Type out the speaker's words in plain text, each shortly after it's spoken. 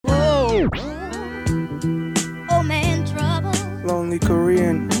Oh man, trouble. Lonely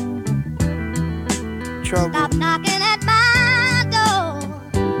Korean. Trouble. Stop knocking at my door.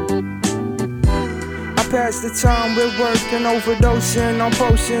 I pass the time with work and overdosing on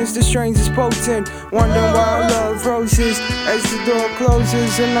potions. The strains is potent. Wondering why I love roses. As the door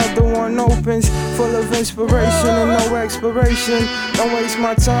closes, another one opens. Full of inspiration and no expiration. Don't waste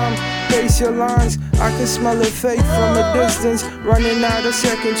my time. Face your lines. I can smell a fate from a distance. Running out of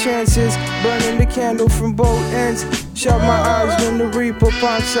second chances. Burning the candle from both ends. Shut my eyes when the reaper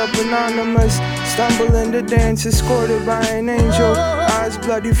pops up anonymous. Stumble in the dance, escorted by an angel. Eyes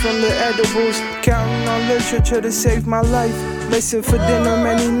bloody from the edibles. Counting on literature to save my life. Listen for dinner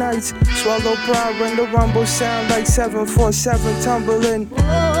many nights. Swallow pride when the rumble sound like 747 tumbling.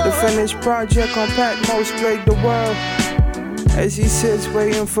 The finished project on Patmos plagued the world. As he sits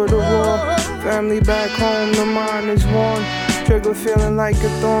waiting for the war. Family back home, the mind is worn. Trigger feeling like a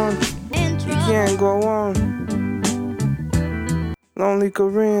thorn. He can't go on. Lonely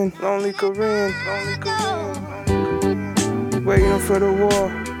Korean, lonely Korean, lonely Korean, waiting for the war.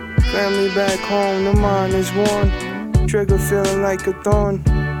 Family back home, the mind is worn. Trigger feeling like a thorn.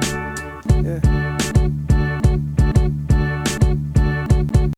 Yeah.